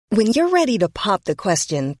When you're ready to pop the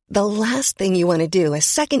question, the last thing you want to do is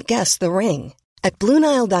second-guess the ring. At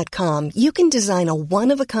BlueNile.com, you can design a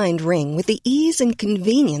one-of-a-kind ring with the ease and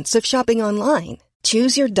convenience of shopping online.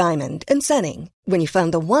 Choose your diamond and setting. When you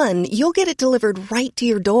find the one, you'll get it delivered right to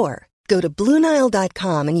your door. Go to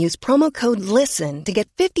BlueNile.com and use promo code LISTEN to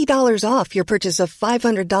get $50 off your purchase of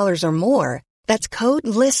 $500 or more. That's code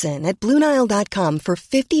LISTEN at BlueNile.com for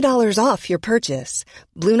 $50 off your purchase.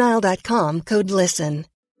 BlueNile.com, code LISTEN.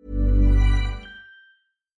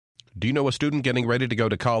 Do you know a student getting ready to go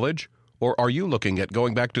to college? Or are you looking at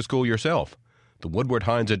going back to school yourself? The Woodward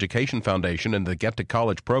Hines Education Foundation and the Get to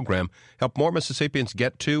College program help more Mississippians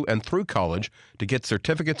get to and through college to get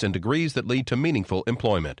certificates and degrees that lead to meaningful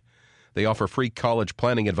employment. They offer free college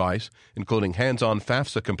planning advice, including hands-on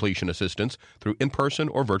FAFSA completion assistance through in-person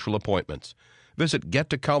or virtual appointments. Visit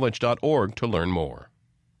gettocollege.org to learn more.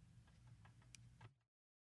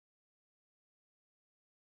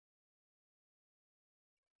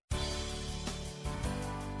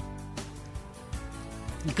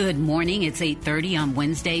 Good morning. It's 8:30 on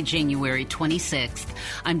Wednesday, January 26th.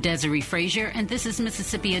 I'm Desiree Frazier, and this is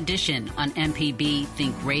Mississippi Edition on MPB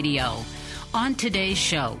Think Radio. On today's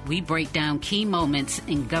show, we break down key moments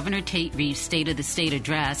in Governor Tate Reeves' State of the State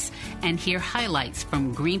address and hear highlights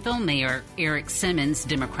from Greenville Mayor Eric Simmons'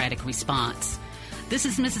 Democratic response. This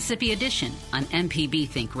is Mississippi Edition on MPB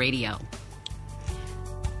Think Radio.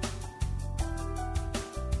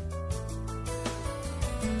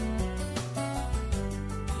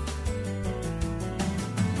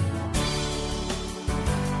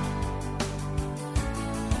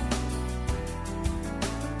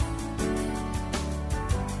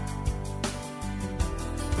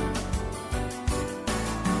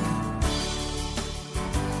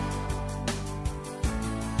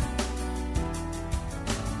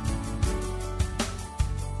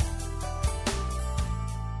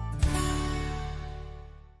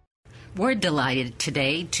 We're delighted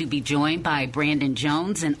today to be joined by Brandon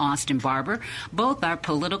Jones and Austin Barber. Both are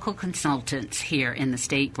political consultants here in the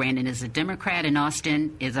state. Brandon is a Democrat and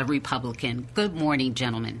Austin is a Republican. Good morning,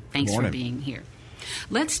 gentlemen. Thanks for being here.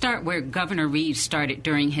 Let's start where Governor Reeves started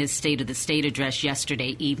during his State of the State address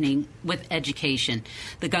yesterday evening with education.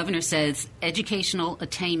 The governor says educational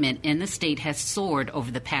attainment in the state has soared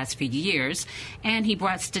over the past few years, and he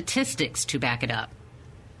brought statistics to back it up.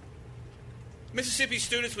 Mississippi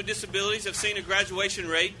students with disabilities have seen a graduation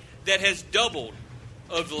rate that has doubled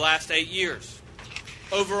over the last 8 years.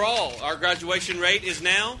 Overall, our graduation rate is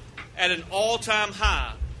now at an all-time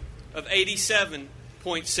high of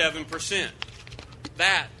 87.7%.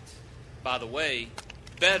 That, by the way,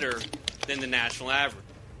 better than the national average.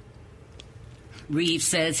 Reeves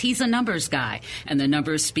says he's a numbers guy, and the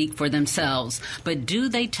numbers speak for themselves. But do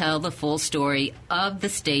they tell the full story of the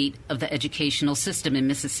state of the educational system in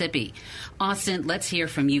Mississippi? Austin, let's hear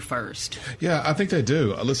from you first. Yeah, I think they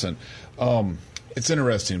do. Listen, it's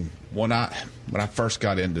interesting. When I first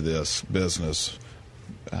got into this business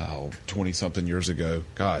 20-something years ago,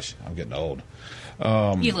 gosh, I'm getting old.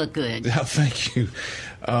 You look good. Yeah, thank you.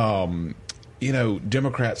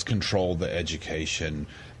 Democrats control the education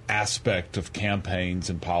aspect of campaigns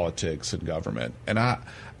and politics and government. And I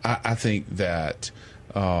think that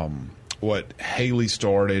what Haley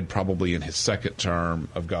started probably in his second term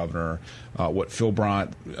of governor, what Phil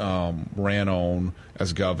Bryant ran on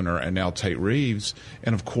as governor, and now Tate Reeves,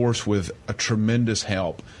 and of course with a tremendous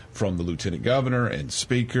help from the lieutenant governor and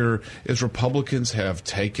speaker, is Republicans have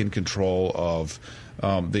taken control of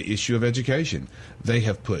the issue of education. They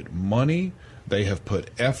have put money, they have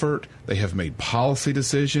put effort, they have made policy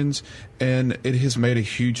decisions, and it has made a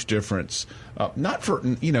huge difference.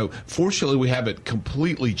 Fortunately we haven't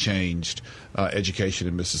completely changed education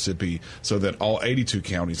in Mississippi so that all 82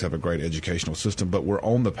 counties have a great educational system, but we're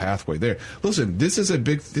on the pathway there. Listen, this is a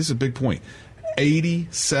big point.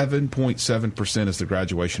 87.7% is the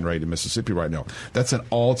graduation rate in Mississippi right now. That's an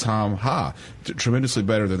all-time high, tremendously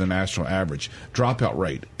better than the national average. Dropout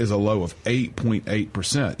rate is a low of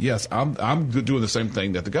 8.8%. Yes, I'm doing the same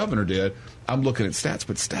thing that the governor did. I'm looking at stats,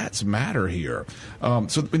 but stats matter here.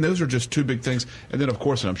 Those are just two big things. And then, of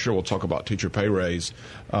course, and I'm sure we'll talk about teacher pay raise.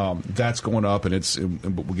 That's going up, and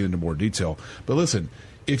we'll get into more detail. But listen,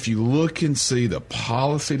 if you look and see the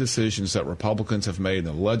policy decisions that Republicans have made in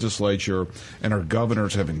the legislature and our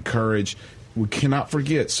governors have encouraged, we cannot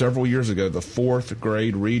forget several years ago the fourth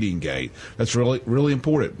grade reading gate. That's really, really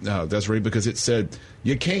important, Desiree, because it said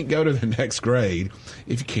you can't go to the next grade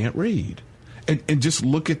if you can't read. And just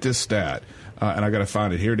look at this stat. And I got to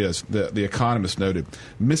find it. Here it is. The Economist noted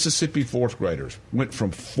Mississippi fourth graders went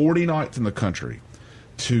from 49th in the country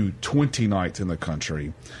to 29th in the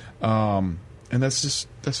country. And that's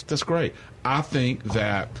great. I think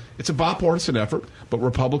that it's a bipartisan effort, but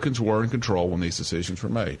Republicans were in control when these decisions were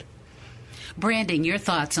made. Brandon, your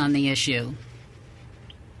thoughts on the issue?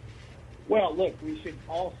 Well, look, we should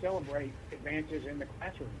all celebrate advances in the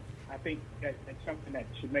classroom. I think that's something that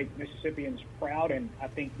should make Mississippians proud, and I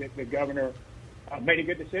think that the governor made a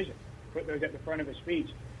good decision, put those at the front of his speech.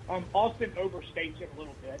 Austin overstates it a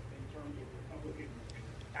little bit in terms of Republican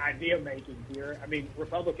idea-making here. I mean,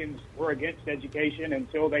 Republicans were against education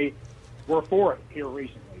until they were for it here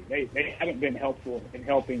recently. They haven't been helpful in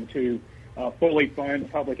helping to fully fund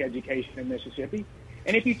public education in Mississippi.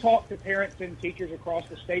 And if you talk to parents and teachers across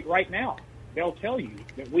the state right now, they'll tell you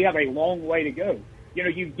that we have a long way to go. You know,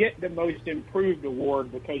 you get the most improved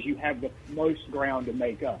award because you have the most ground to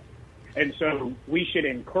make up. And so we should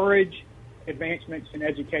encourage advancements in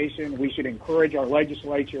education. We should encourage our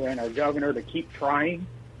legislature and our governor to keep trying.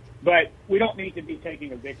 But we don't need to be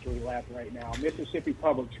taking a victory lap right now. Mississippi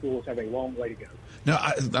public schools have a long way to go. No,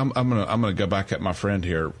 I'm gonna go back at my friend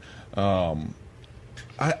here.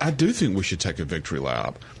 I do think we should take a victory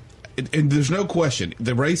lap. And there's no question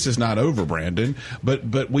the race is not over, Brandon.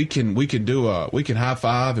 But we can high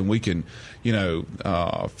five and we can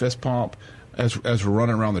fist pump as we're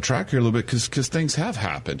running around the track here a little bit because things have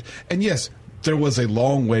happened. And yes, there was a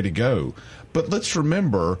long way to go. But let's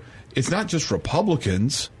remember, it's not just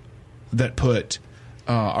Republicans that put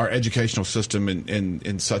our educational system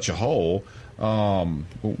in such a hole. I'm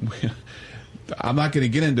not going to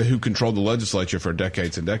get into who controlled the legislature for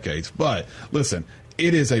decades and decades, but listen,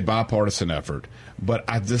 it is a bipartisan effort. But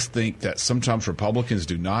I just think that sometimes Republicans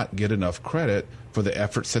do not get enough credit for the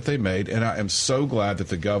efforts that they made, and I am so glad that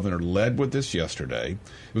the governor led with this yesterday.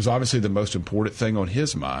 It was obviously the most important thing on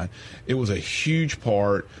his mind. It was a huge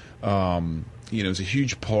part. It was a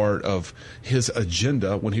huge part of his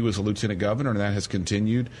agenda when he was a lieutenant governor, and that has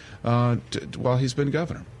continued while he's been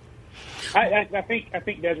governor. I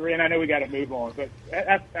think Desiree, and I know we got to move on, but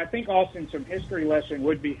I think, Austin, some history lesson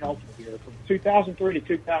would be helpful here. From 2003 to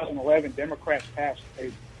 2011, Democrats passed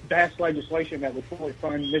a vast legislation that would fully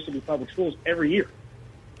fund Mississippi public schools every year.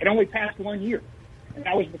 It only passed 1 year, and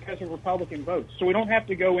that was because of Republican votes. So we don't have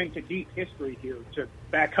to go into deep history here to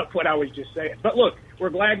back up what I was just saying. But look, we're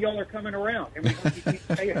glad y'all are coming around, and we hope you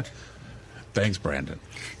keep saying it. Thanks, Brandon.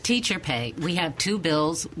 Teacher pay. We have two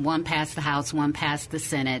bills, one passed the House, one passed the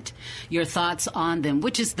Senate. Your thoughts on them?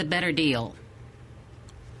 Which is the better deal?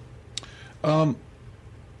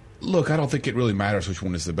 Look, I don't think it really matters which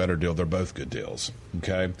one is the better deal. They're both good deals,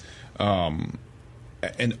 okay?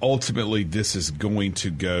 And ultimately, this is going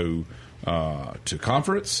to go to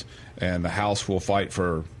conference, and the House will fight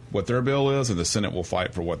for what their bill is, and the Senate will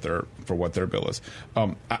fight for what their bill is.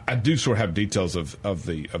 I do sort of have details of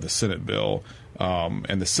the Senate bill,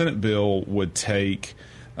 and the Senate bill would take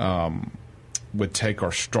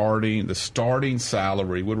our starting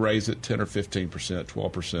salary, would raise it 10 or 15%,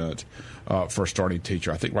 12% for a starting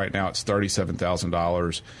teacher. I think right now it's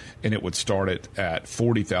 $37,000, and it would start it at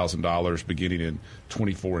 $40,000 beginning in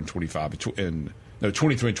 24 and 25 No,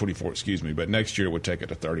 23 and 24, excuse me, but next year it would take it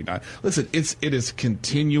to 39. Listen, it is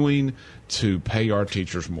continuing to pay our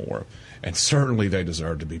teachers more, and certainly they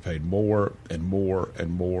deserve to be paid more and more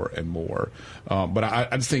and more and more. But I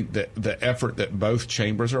just think that the effort that both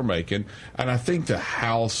chambers are making, and I think the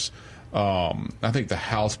House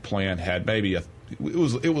plan had maybe it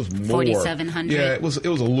was more 4,700. Yeah, it was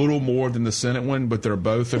a little more than the Senate one, but they're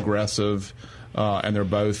both aggressive, and they're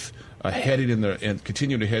both headed and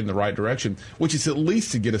continuing to head in the right direction, which is at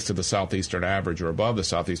least to get us to the southeastern average or above the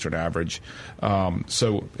southeastern average.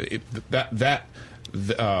 So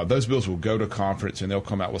those bills will go to conference, and they'll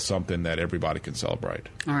come out with something that everybody can celebrate.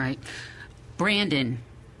 All right, Brandon.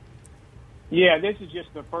 Yeah, this is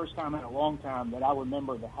just the first time in a long time that I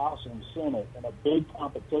remember the House and Senate in a big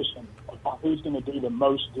competition about who's going to do the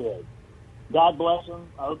most good. God bless them.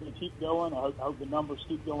 I hope they keep going. I hope the numbers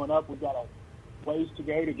keep going up. We've got a ways to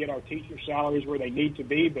go to get our teacher salaries where they need to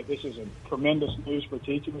be, but this is a tremendous news for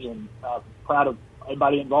teachers, and proud of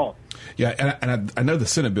everybody involved. Yeah, and I know the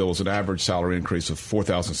Senate bill was an average salary increase of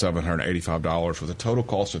 $4,785 with a total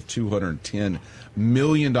cost of $210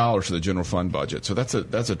 million for the general fund budget. So that's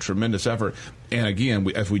a tremendous effort. And again,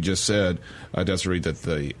 as we just said, Desiree, that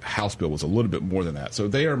the House bill was a little bit more than that. So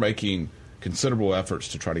they are making considerable efforts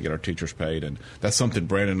to try to get our teachers paid, and that's something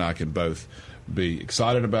Brandon and I can both be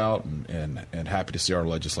excited about and happy to see our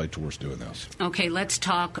legislators doing this. Okay, let's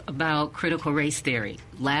talk about critical race theory.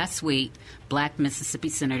 Last week, black Mississippi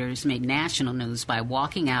senators made national news by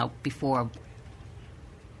walking out before...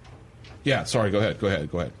 Yeah, sorry, go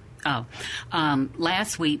ahead.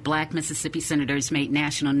 Last week, black Mississippi senators made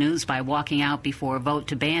national news by walking out before a vote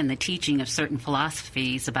to ban the teaching of certain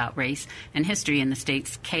philosophies about race and history in the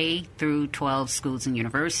state's K through 12 schools and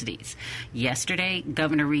universities. Yesterday,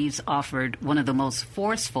 Governor Reeves offered one of the most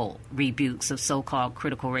forceful rebukes of so-called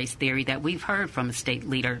critical race theory that we've heard from a state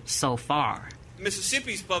leader so far.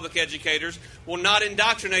 Mississippi's public educators will not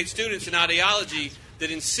indoctrinate students in ideology that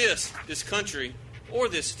insists this country or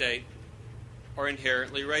this state are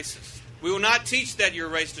inherently racist. We will not teach that your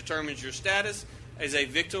race determines your status as a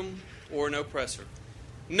victim or an oppressor.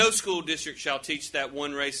 No school district shall teach that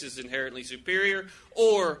one race is inherently superior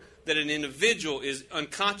or that an individual is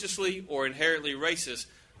unconsciously or inherently racist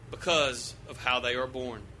because of how they are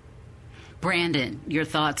born. Brandon, your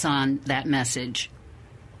thoughts on that message?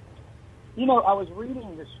 You know, I was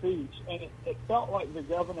reading the speech, and it felt like the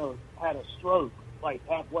governor had a stroke, like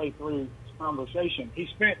halfway through conversation. He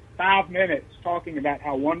spent 5 minutes talking about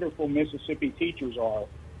how wonderful Mississippi teachers are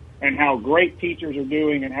and how great teachers are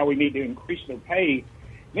doing and how we need to increase their pay.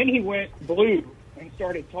 Then he went blue and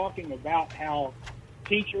started talking about how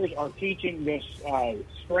teachers are teaching this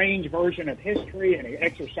strange version of history and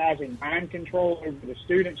exercising mind control over the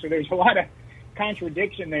students. So there's a lot of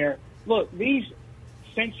contradiction there. Look, these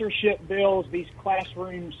censorship bills, these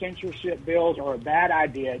classroom censorship bills are a bad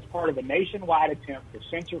idea. It's part of a nationwide attempt to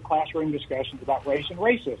censor classroom discussions about race and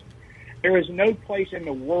racism. There is no place in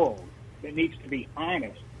the world that needs to be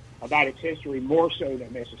honest about its history more so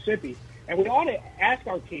than Mississippi. And we ought to ask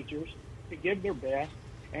our teachers to give their best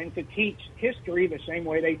and to teach history the same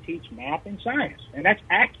way they teach math and science, and that's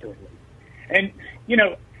accurately. And, you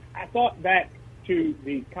know, I thought back to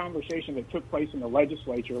the conversation that took place in the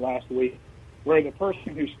legislature last week where the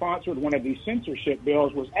person who sponsored one of these censorship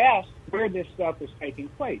bills was asked where this stuff is taking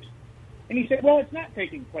place. And he said, well, it's not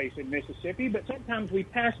taking place in Mississippi, but sometimes we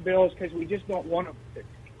pass bills because we just don't want them to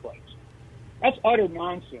take place. That's utter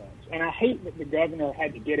nonsense, and I hate that the governor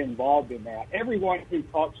had to get involved in that. Everyone who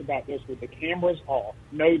talks about this with the cameras off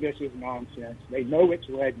know this is nonsense. They know it's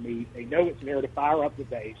red meat. They know it's there to fire up the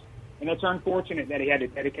base, and it's unfortunate that he had to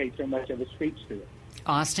dedicate so much of his speech to it.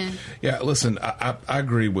 Austin? Yeah, listen, I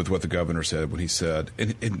agree with what the governor said when he said,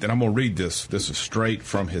 and I'm going to read this. This is straight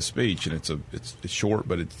from his speech, and it's short,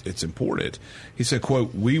 but it's important. He said,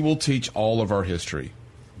 quote, "We will teach all of our history,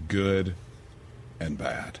 good and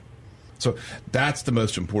bad." So that's the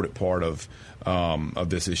most important part of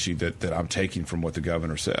this issue that I'm taking from what the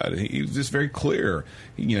governor said. He was just very clear.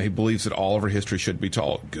 He believes that all of our history should be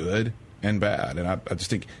taught, good and bad. And I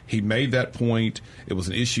just think he made that point. It was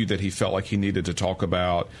an issue that he felt like he needed to talk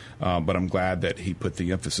about, but I'm glad that he put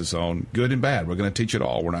the emphasis on good and bad. We're going to teach it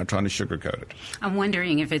all. We're not trying to sugarcoat it. I'm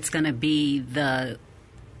wondering if it's going to be the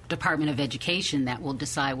Department of Education that will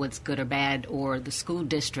decide what's good or bad, or the school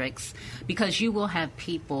districts, because you will have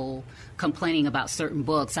people complaining about certain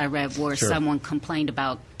books. I read where someone complained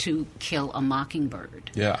about To Kill a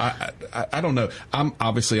Mockingbird. Yeah, I don't know. I'm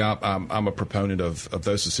a proponent of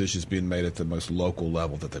those decisions being made at the most local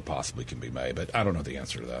level that they possibly can be made, but I don't know the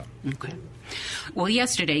answer to that. Okay. Well,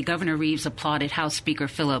 yesterday, Governor Reeves applauded House Speaker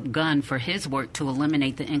Philip Gunn for his work to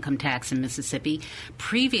eliminate the income tax in Mississippi.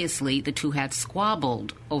 Previously, the two had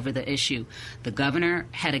squabbled over the issue. The governor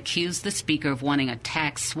had accused the speaker of wanting a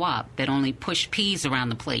tax swap that only pushed peas around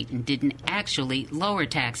the plate and didn't actually lower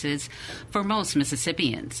taxes for most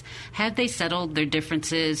Mississippians. Have they settled their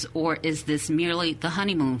differences, or is this merely the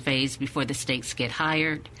honeymoon phase before the stakes get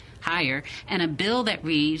higher, and a bill that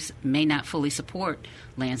Reeves may not fully support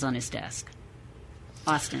lands on his desk?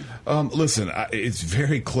 Austin. Listen, it's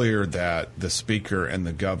very clear that the speaker and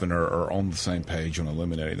the governor are on the same page on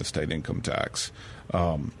eliminating the state income tax.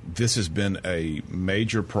 This has been a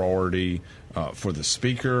major priority for the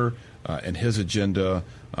speaker and his agenda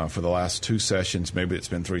for the last 2 sessions. Maybe it's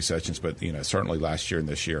been 3 sessions, but certainly last year and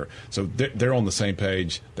this year. So they're on the same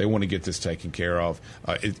page. They want to get this taken care of.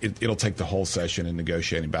 It'll take the whole session and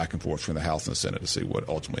negotiating back and forth from the House and the Senate to see what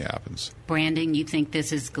ultimately happens. Brandon, you think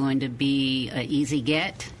this is going to be an easy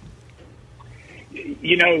get?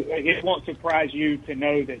 It won't surprise you to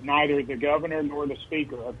know that neither the governor nor the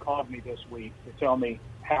speaker have called me this week to tell me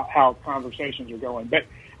how conversations are going. But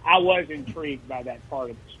I was intrigued by that part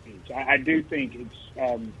of the speech. I do think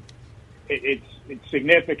it's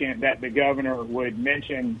significant that the governor would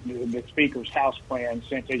mention the speaker's House plan,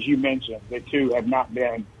 since, as you mentioned, the two have not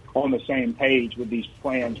been on the same page with these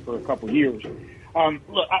plans for a couple of years.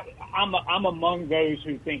 Look, I'm among those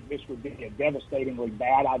who think this would be a devastatingly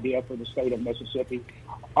bad idea for the state of Mississippi.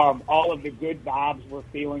 All of the good vibes we're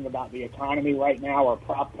feeling about the economy right now are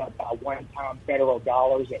propped up by one-time federal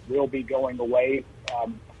dollars that will be going away,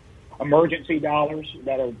 emergency dollars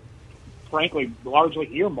that are frankly, largely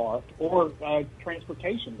earmarked, or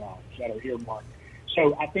transportation dollars that are earmarked.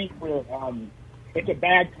 So I think it's a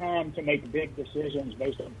bad time to make big decisions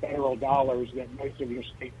based on federal dollars that most of your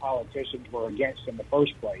state politicians were against in the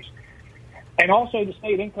first place. And also, the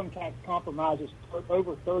state income tax compromises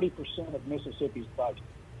over 30% of Mississippi's budget.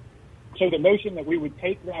 So the notion that we would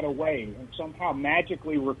take that away and somehow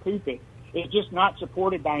magically recoup it is just not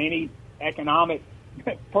supported by any economic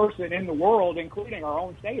person in the world, including our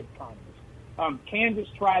own state economists. Kansas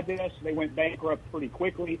tried this. They went bankrupt pretty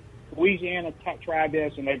quickly. Louisiana tried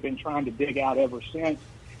this, and they've been trying to dig out ever since.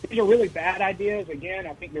 These are really bad ideas. Again,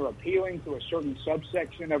 I think they're appealing to a certain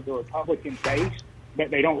subsection of the Republican base,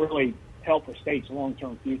 but they don't really help the state's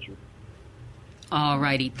long-term future. All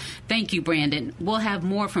righty. Thank you, Brandon. We'll have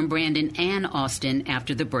more from Brandon and Austin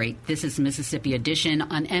after the break. This is Mississippi Edition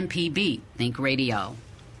on MPB Think Radio.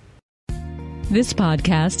 This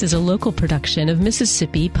podcast is a local production of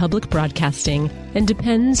Mississippi Public Broadcasting and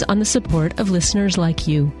depends on the support of listeners like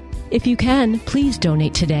you. If you can, please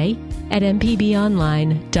donate today at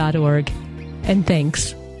mpbonline.org. And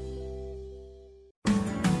thanks.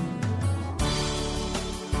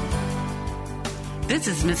 This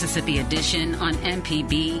is Mississippi Edition on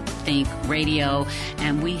MPB Think Radio,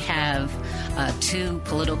 and we have two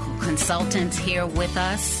political consultants here with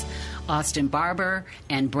us, Austin Barber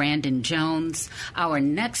and Brandon Jones. Our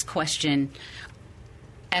next question: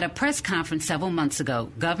 at a press conference several months ago,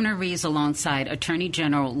 Governor Reeves, alongside Attorney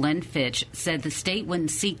General Lynn Fitch, said the state wouldn't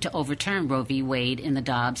seek to overturn Roe v. Wade in the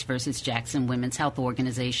Dobbs versus Jackson Women's Health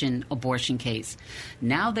Organization abortion case.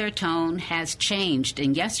 Now their tone has changed,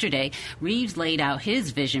 and yesterday, Reeves laid out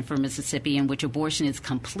his vision for Mississippi, in which abortion is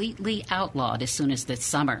completely outlawed as soon as this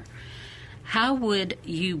summer. How would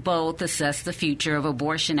you both assess the future of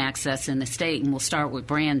abortion access in the state? And we'll start with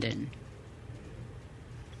Brandon.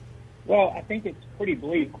 Well, I think it's pretty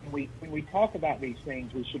bleak. When we talk about these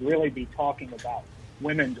things, we should really be talking about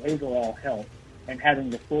women's overall health and having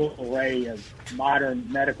the full array of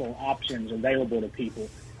modern medical options available to people.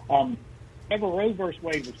 Whenever Roe v.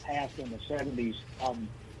 Wade was passed in the 70s,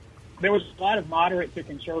 there was a lot of moderate to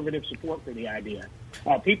conservative support for the idea.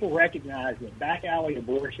 People recognized that back alley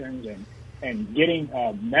abortions and getting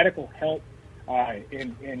medical help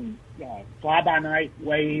in fly-by-night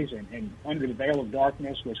ways and under the veil of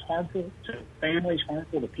darkness was harmful to families,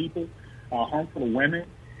 harmful to people, harmful to women.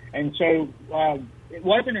 And so it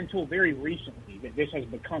wasn't until very recently that this has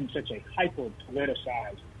become such a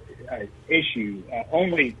hyper-politicized issue.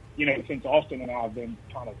 Only, since Austin and I have been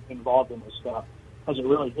kind of involved in this stuff, has it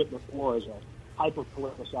really hit the floor as a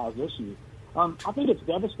hyper-politicized issue. I think it's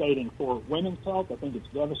devastating for women's health. I think it's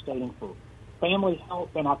devastating for family health,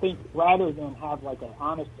 and I think rather than have like an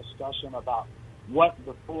honest discussion about what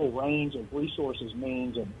the full range of resources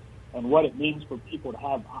means and what it means for people to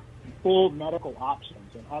have full medical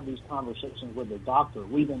options and have these conversations with their doctor,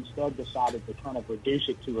 we've instead decided to kind of reduce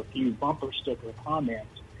it to a few bumper sticker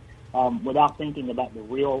comments without thinking about the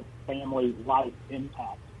real family life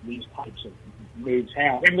impact these types of moves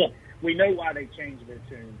have. And look, we know why they changed their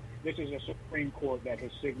tune. This is a Supreme Court that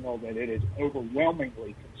has signaled that it is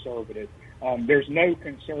overwhelmingly conservative. There's no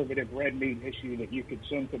conservative red meat issue that you could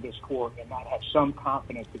send to this court and not have some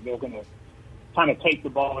confidence that they're going to kind of take the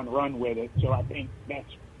ball and run with it. So I think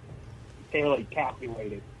that's fairly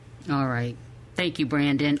calculated. All right. Thank you,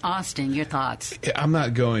 Brandon. Austin, your thoughts? I'm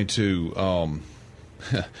not going to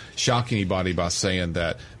shock anybody by saying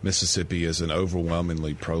that Mississippi is an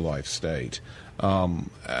overwhelmingly pro-life state. And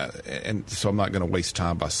so I'm not going to waste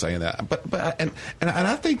time by saying that. But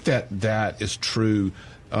I think that is true,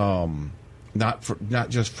 not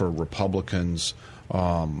just for Republicans,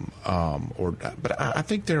 but I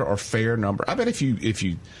think there are a fair number. I bet if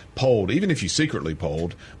you polled, even if you secretly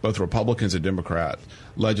polled both Republicans and Democrat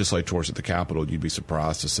legislators at the Capitol, you'd be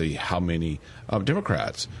surprised to see how many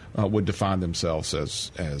Democrats would define themselves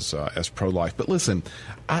as pro-life. But listen,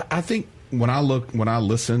 I think when I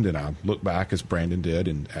listened and I looked back as Brandon did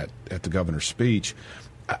and at the governor's speech,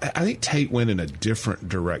 I think Tate went in a different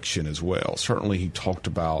direction as well. Certainly, he talked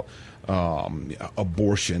about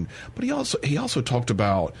abortion, but he also talked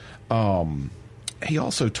about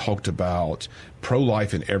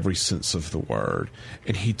pro-life in every sense of the word,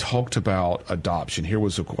 and he talked about adoption. Here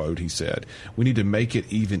was a quote. He said, "We need to make it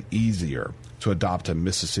even easier to adopt a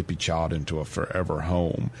Mississippi child into a forever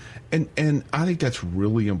home. And I think that's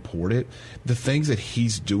really important. The things that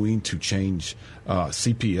he's doing to change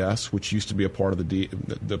CPS, which used to be a part of the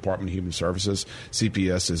Department of Human Services.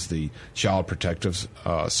 CPS is the Child Protective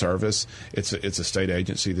Service. It's a state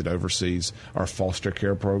agency that oversees our foster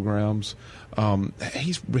care programs.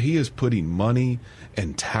 He is putting money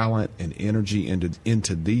and talent and energy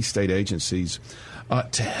into these state agencies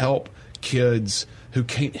to help kids who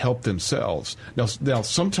can't help themselves. Now,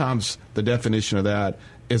 sometimes the definition of that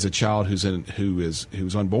is a child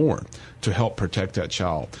who's unborn, to help protect that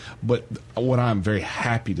child. But what I'm very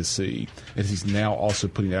happy to see is he's now also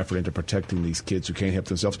putting effort into protecting these kids who can't help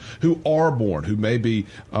themselves, who are born, who may be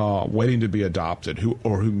waiting to be adopted,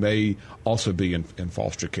 who may also be in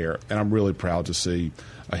foster care. And I'm really proud to see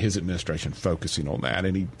his administration focusing on that.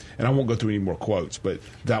 And I won't go through any more quotes, but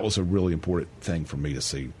that was a really important thing for me to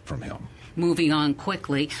see from him. Moving on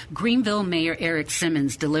quickly, Greenville Mayor Eric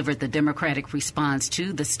Simmons delivered the Democratic response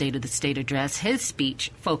to the State of the State address. His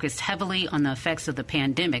speech focused heavily on the effects of the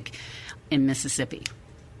pandemic in Mississippi.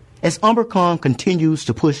 As Omicron continues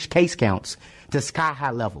to push case counts to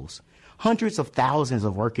sky-high levels, hundreds of thousands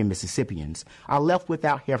of working Mississippians are left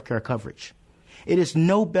without health care coverage. It is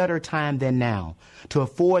no better time than now to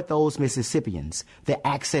afford those Mississippians the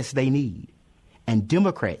access they need. And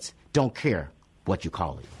Democrats don't care what you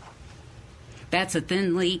call it. That's a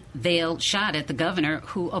thinly veiled shot at the governor,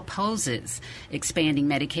 who opposes expanding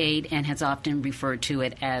Medicaid and has often referred to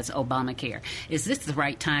it as Obamacare. Is this the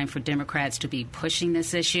right time for Democrats to be pushing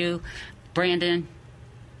this issue? Brandon?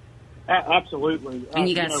 Absolutely. And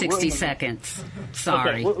you got 60 seconds.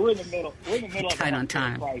 Sorry. Okay, we're in the middle. We're in the middle tight of on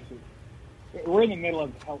time. Crisis. We're in the middle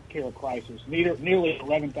of a health care crisis. Nearly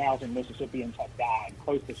 11,000 Mississippians have died.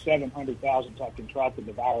 Close to 700,000 have contracted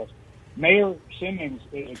the virus. Mayor Simmons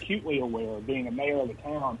is acutely aware, being a mayor of the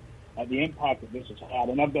town, of the impact that this has had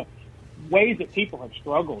and of the ways that people have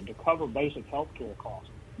struggled to cover basic health care costs.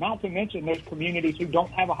 Not to mention there's communities who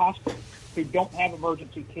don't have a hospital, who don't have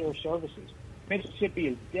emergency care services. Mississippi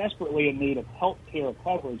is desperately in need of health care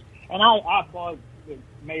coverage. And I applaud the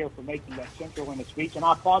mayor for making that central in his speech, and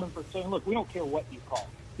I applaud him for saying, look, we don't care what you call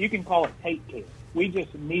it. You can call it take care. We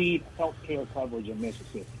just need health care coverage in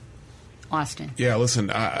Mississippi. Austin. Yeah, listen,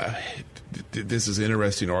 this is an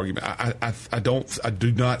interesting argument. I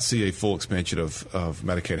do not see a full expansion of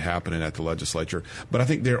Medicaid happening at the legislature, but I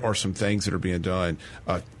think there are some things that are being done.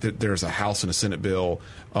 There's a House and a Senate bill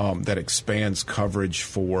that expands coverage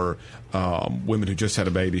for women who just had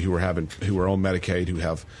a baby, who are on Medicaid, who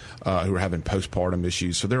are having postpartum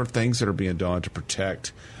issues. So there are things that are being done to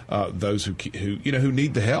protect those who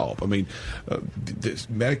need the help. I mean,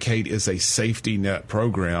 Medicaid is a safety net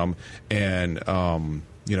program, and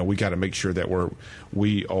we got to make sure that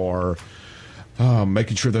we are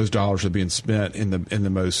making sure those dollars are being spent in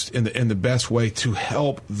the best way to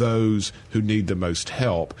help those who need the most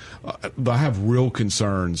help. But I have real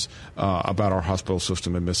concerns about our hospital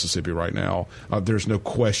system in Mississippi right now. There's no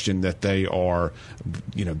question that they are,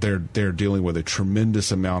 they're dealing with a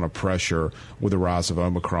tremendous amount of pressure with the rise of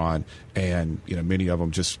Omicron, and many of them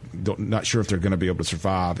just not sure if they're going to be able to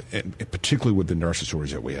survive, and particularly with the nurses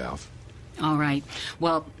shortage that we have. All right.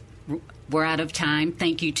 Well, we're out of time.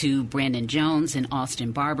 Thank you to Brandon Jones and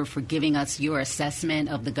Austin Barber for giving us your assessment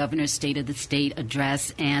of the governor's State of the State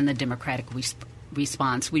address and the Democratic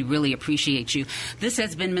response. We really appreciate you. This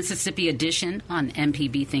has been Mississippi Edition on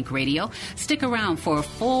MPB Think Radio. Stick around for a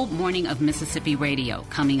full morning of Mississippi Radio.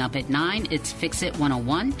 Coming up at 9, it's Fix It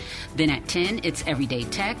 101. Then at 10, it's Everyday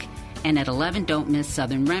Tech. And at 11, don't miss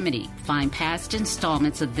Southern Remedy. Find past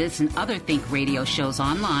installments of this and other Think Radio shows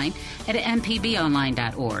online at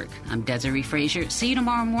mpbonline.org. I'm Desiree Frazier. See you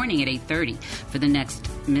tomorrow morning at 8:30 for the next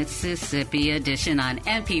Mississippi Edition on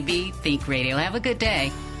MPB Think Radio. Have a good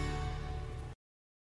day.